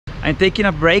I'm taking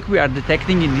a break. We are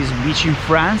detecting in this beach in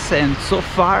France, and so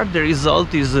far the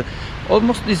result is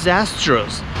almost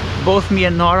disastrous. Both me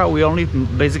and Nora, we only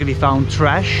basically found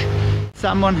trash.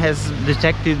 Someone has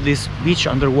detected this beach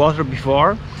underwater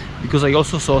before, because I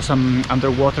also saw some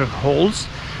underwater holes,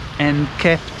 and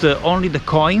kept only the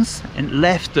coins and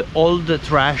left all the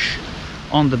trash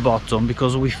on the bottom,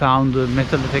 because we found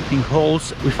metal detecting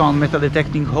holes. We found metal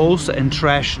detecting holes and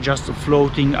trash just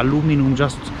floating, aluminum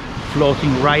just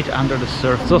floating right under the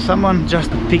surface. So someone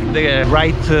just picked the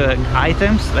right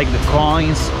items, like the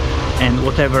coins and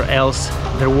whatever else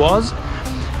there was,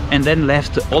 and then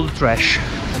left all the trash.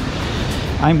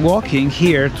 I'm walking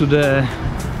here to the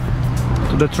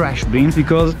trash bin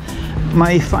because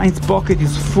my finds pocket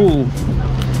is full.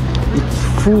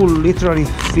 It's full, literally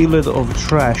filled of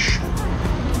trash.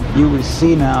 You will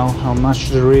see now how much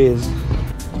there is.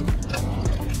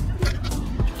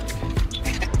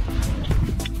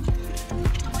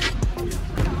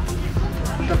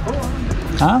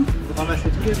 Hein?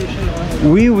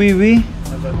 Oui, oui, oui.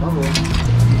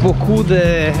 Beaucoup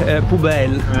de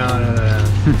poubelles.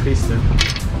 Triste.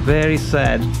 Very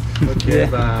sad. Ok, yeah.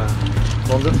 Bah,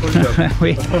 wonderful job.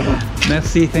 Oui.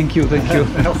 Merci, thank you, thank you.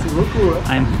 Merci beaucoup.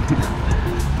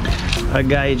 A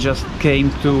guy just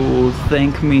came to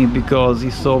thank me because he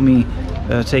saw me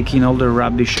taking all the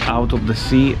rubbish out of the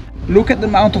sea. Look at the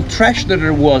amount of trash that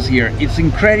there was here. It's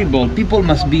incredible. People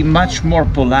must be much more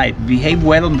polite. Behave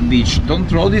well on the beach. Don't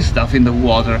throw this stuff in the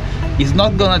water. It's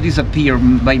not gonna disappear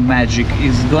by magic.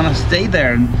 It's gonna stay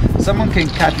there, and someone can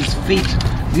cut his feet.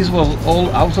 This was all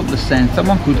out of the sand.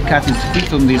 Someone could cut his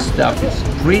feet on this stuff. It's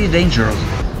really dangerous.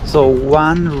 So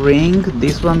one ring,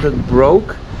 this one that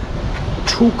broke,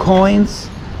 2 coins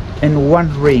and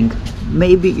 1 ring.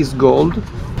 Maybe it's gold.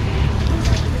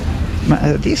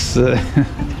 This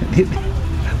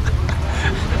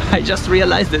I just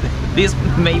realized that this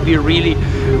may be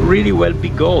really well be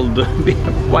gold,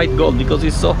 white gold, because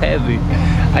it's so heavy.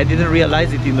 I didn't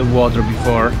realize it in the water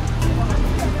before.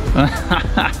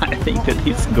 I think that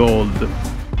it's gold.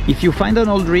 If you find an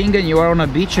old ring and you are on a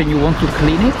beach and you want to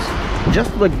clean it,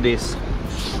 just like this.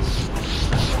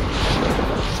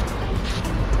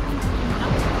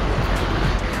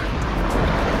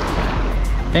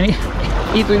 And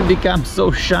it will become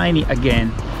so shiny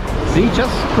again. See,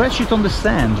 just scratch it on the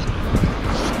sand.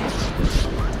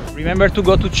 Remember to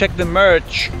go to check the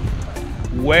merch.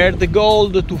 Where the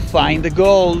gold, to find the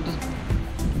gold.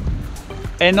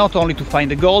 And not only to find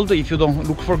the gold. If you don't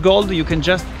look for gold, you can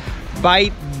just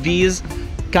buy these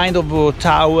kind of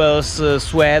towels,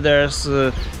 sweaters,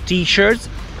 t-shirts,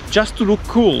 just to look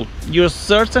cool. You'll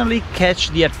certainly catch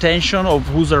the attention of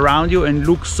who's around you and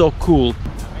look so cool.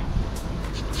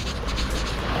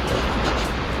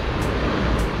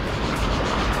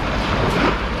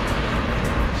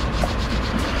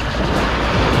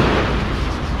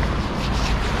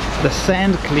 The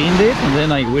sand cleaned it, and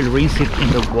then I will rinse it in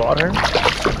the water.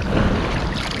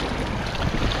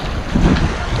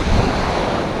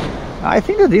 I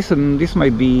think that this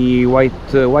might be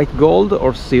white gold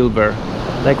or silver,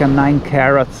 like a 9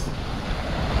 carats.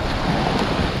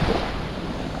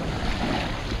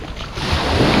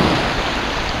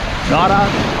 Nora.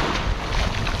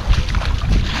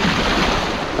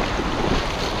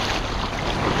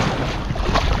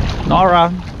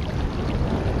 Nora.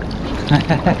 I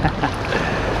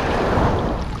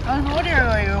was wondering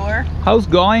where you were. How's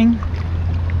going?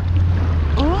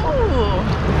 Ooh.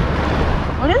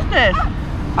 What is this?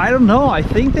 I don't know. I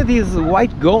think that is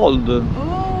white gold. Ooh.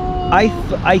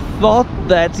 I thought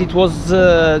that it was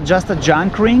just a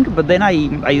junk ring, but then I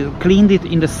cleaned it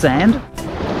in the sand.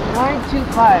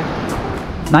 925.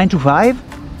 925?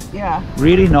 Yeah.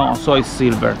 Really? No, so it's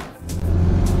silver.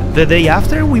 The day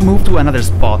after we moved to another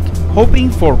spot, hoping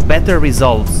for better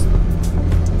results.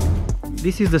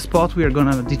 This is the spot we are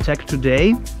gonna detect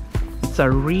today. It's a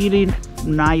really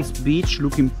nice beach,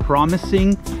 looking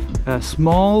promising,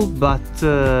 small but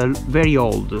very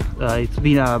old. It's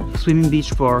been a swimming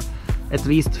beach for at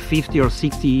least 50 or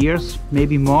 60 years,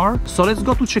 maybe more. So let's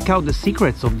go to check out the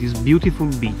secrets of this beautiful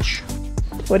beach.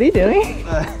 What are you doing?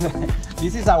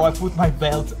 This is how I put my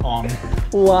belt on.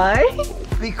 Why?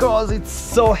 Because it's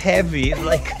so heavy, it's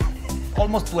like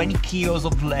almost 20 kilos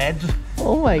of lead.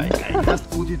 Oh my god. I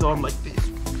just put it on like this.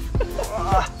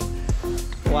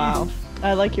 Wow.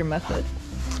 I like your method.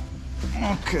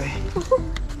 Okay.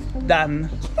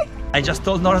 Done. I just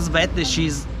told Nora's vet that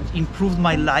she's improved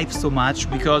my life so much,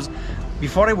 because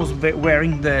before I was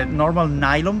wearing the normal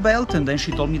nylon belt, and then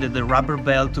she told me that the rubber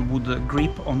belt would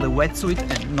grip on the wetsuit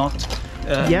and not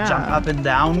jump up and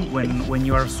down when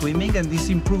you are swimming, and this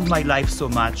improved my life so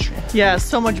much. Yeah,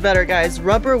 so much better, guys.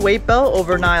 Rubber weight belt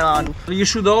over nylon. You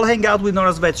should all hang out with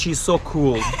Nora's vet, she's so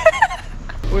cool.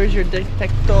 Where's your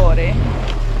detectore?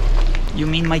 You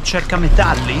mean my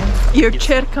cercametalli? Your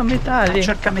cercametalli.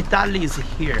 Cercametalli is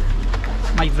here.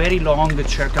 My very long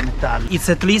cercametalli. It's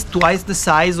at least twice the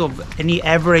size of any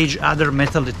average other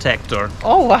metal detector.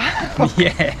 Oh wow.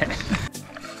 Yeah.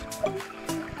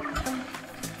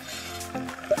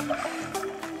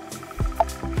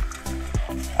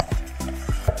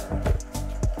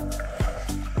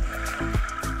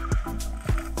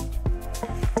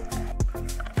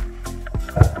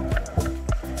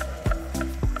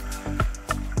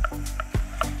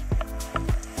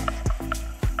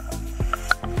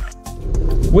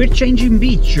 We're changing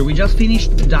beach. We just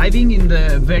finished diving in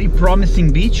the very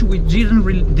promising beach. We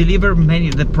didn't deliver many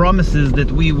of the promises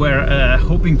that we were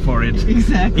hoping for it.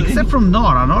 Exactly. Except from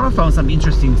Nora. Nora found some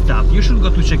interesting stuff. You should go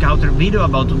to check out her video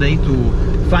about today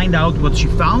to find out what she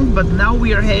found. But now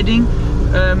we are heading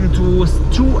to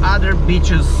two other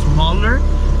beaches smaller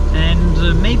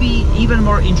and maybe even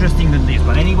more interesting than this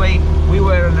one. Anyway, we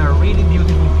were in a really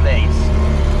beautiful place.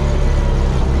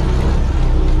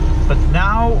 But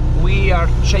now we are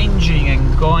changing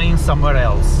and going somewhere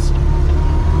else.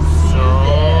 So,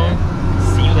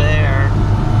 see you there.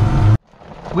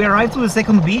 We arrived to the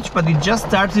second beach, but it just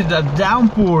started a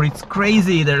downpour. It's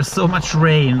crazy, there's so much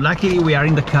rain. Luckily we are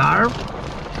in the car.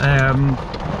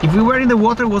 If we were in the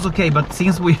water it was okay, but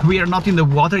since we are not in the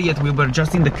water yet, we were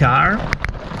just in the car.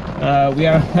 We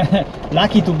are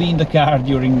lucky to be in the car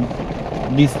during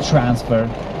this transfer.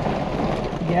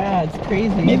 Yeah, it's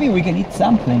crazy. Maybe we can eat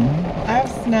something. I have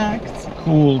snacks.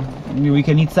 Cool. We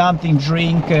can eat something,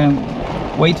 drink,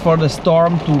 wait for the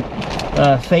storm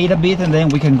to fade a bit, and then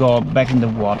we can go back in the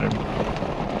water.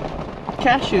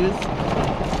 Cashews.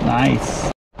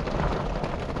 Nice.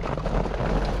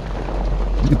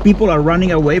 The people are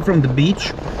running away from the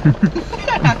beach.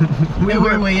 We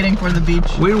were waiting for the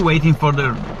beach. We're waiting for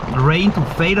the rain to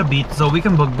fade a bit so we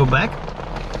can go back.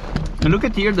 And look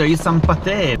at here, there is some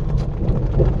pate.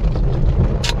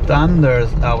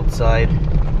 Thunders outside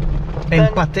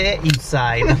and pate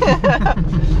inside.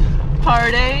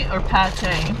 Party or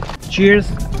pate? Cheers.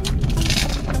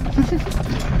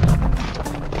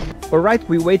 Alright,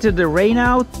 we waited the rain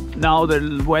out. Now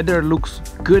the weather looks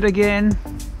good again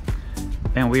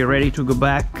and we're ready to go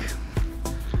back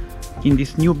in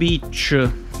this new beach.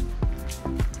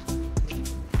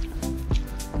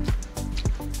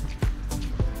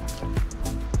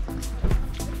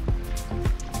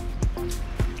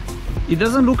 It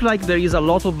doesn't look like there is a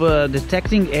lot of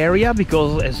detecting area,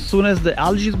 because as soon as the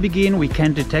algae begin we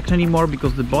can't detect anymore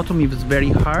because the bottom is very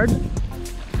hard.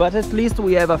 But at least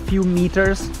we have a few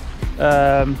meters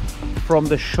from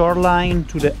the shoreline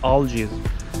to the algae.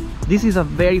 This is a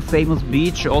very famous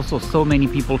beach, also so many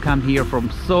people come here from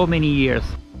so many years.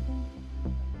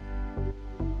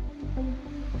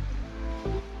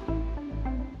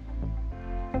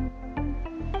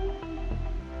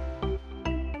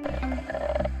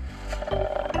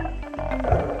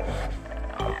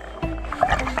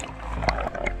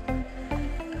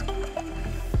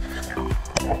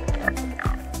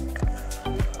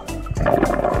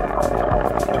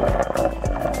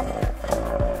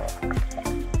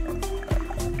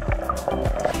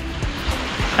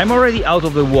 I'm already out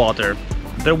of the water.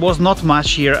 There was not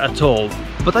much here at all,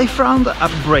 but I found a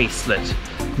bracelet.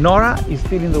 Nora is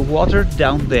still in the water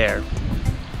down there.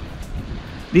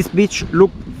 This beach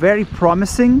looked very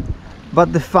promising,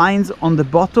 but the finds on the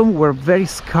bottom were very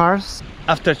scarce.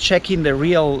 After checking the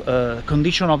real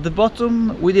condition of the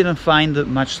bottom, we didn't find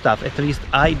much stuff, at least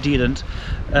I didn't,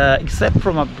 except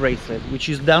from a bracelet, which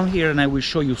is down here and I will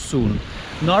show you soon.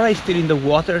 Nora is still in the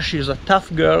water, she's a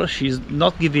tough girl, she's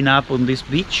not giving up on this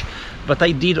beach, but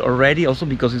I did already, also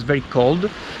because it's very cold.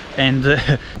 And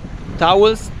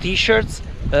towels, t-shirts,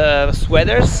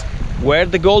 sweaters, wear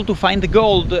the gold to find the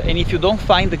gold, and if you don't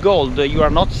find the gold, you are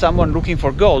not someone looking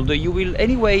for gold, you will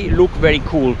anyway look very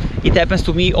cool. It happens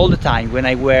to me all the time when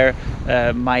I wear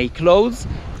my clothes.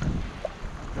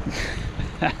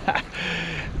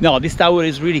 No, this towel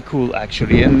is really cool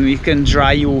actually, and it can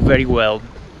dry you very well.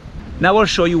 Now I'll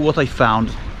show you what I found.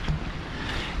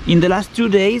 In the last 2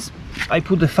 days, I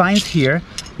put the finds here.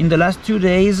 In the last 2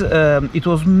 days, it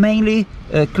was mainly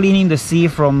cleaning the sea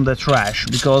from the trash,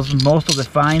 because most of the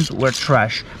finds were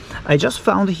trash. I just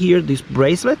found here this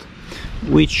bracelet,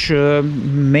 which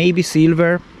may be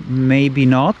silver, maybe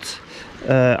not.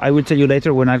 I will tell you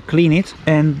later when I clean it.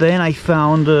 And then I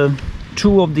found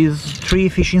 2 of these 3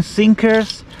 fishing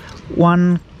sinkers,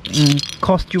 1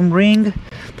 costume ring,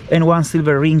 and 1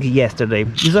 silver ring yesterday.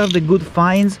 These are the good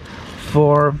finds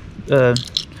for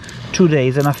 2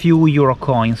 days and a few euro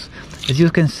coins. As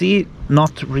you can see,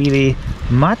 not really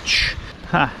much.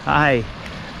 Hi,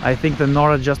 I think that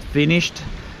Nora just finished.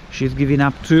 She's giving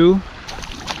up too.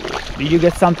 Did you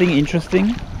get something interesting?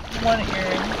 1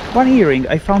 earring. 1 earring.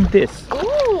 I found this.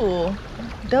 Ooh,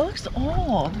 that looks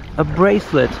old. A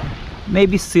bracelet,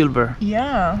 maybe silver.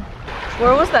 Yeah.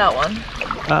 Where was that one?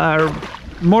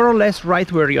 More or less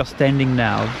right where you're standing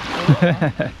now.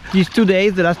 These 2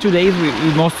 days, the last 2 days,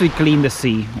 we mostly clean the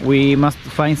sea. We must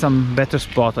find some better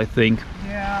spot, I think.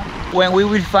 Yeah. When we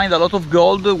will find a lot of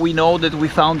gold, we know that we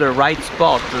found the right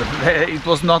spot. It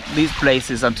was not these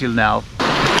places until now.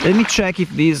 Let me check if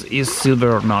this is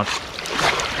silver or not.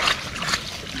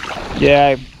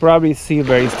 Yeah, probably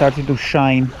silver. It's starting to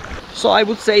shine. So I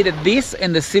would say that this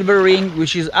and the silver ring,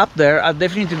 which is up there, are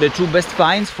definitely the 2 best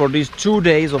finds for these 2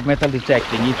 days of metal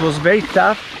detecting. It was very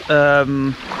tough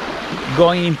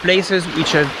going in places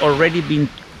which have already been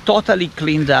totally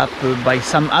cleaned up by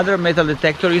some other metal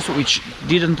detectors which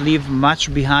didn't leave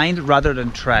much behind rather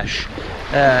than trash.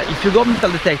 If you go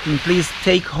metal detecting, please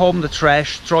take home the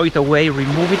trash, throw it away,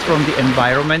 remove it from the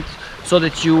environment, so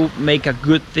that you make a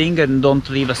good thing and don't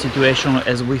leave a situation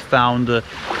as we found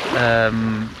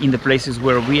in the places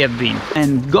where we have been.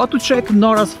 And go to check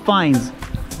Nora's finds.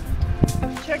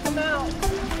 Check them out.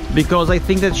 Because I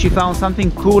think that she found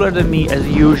something cooler than me as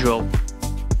usual.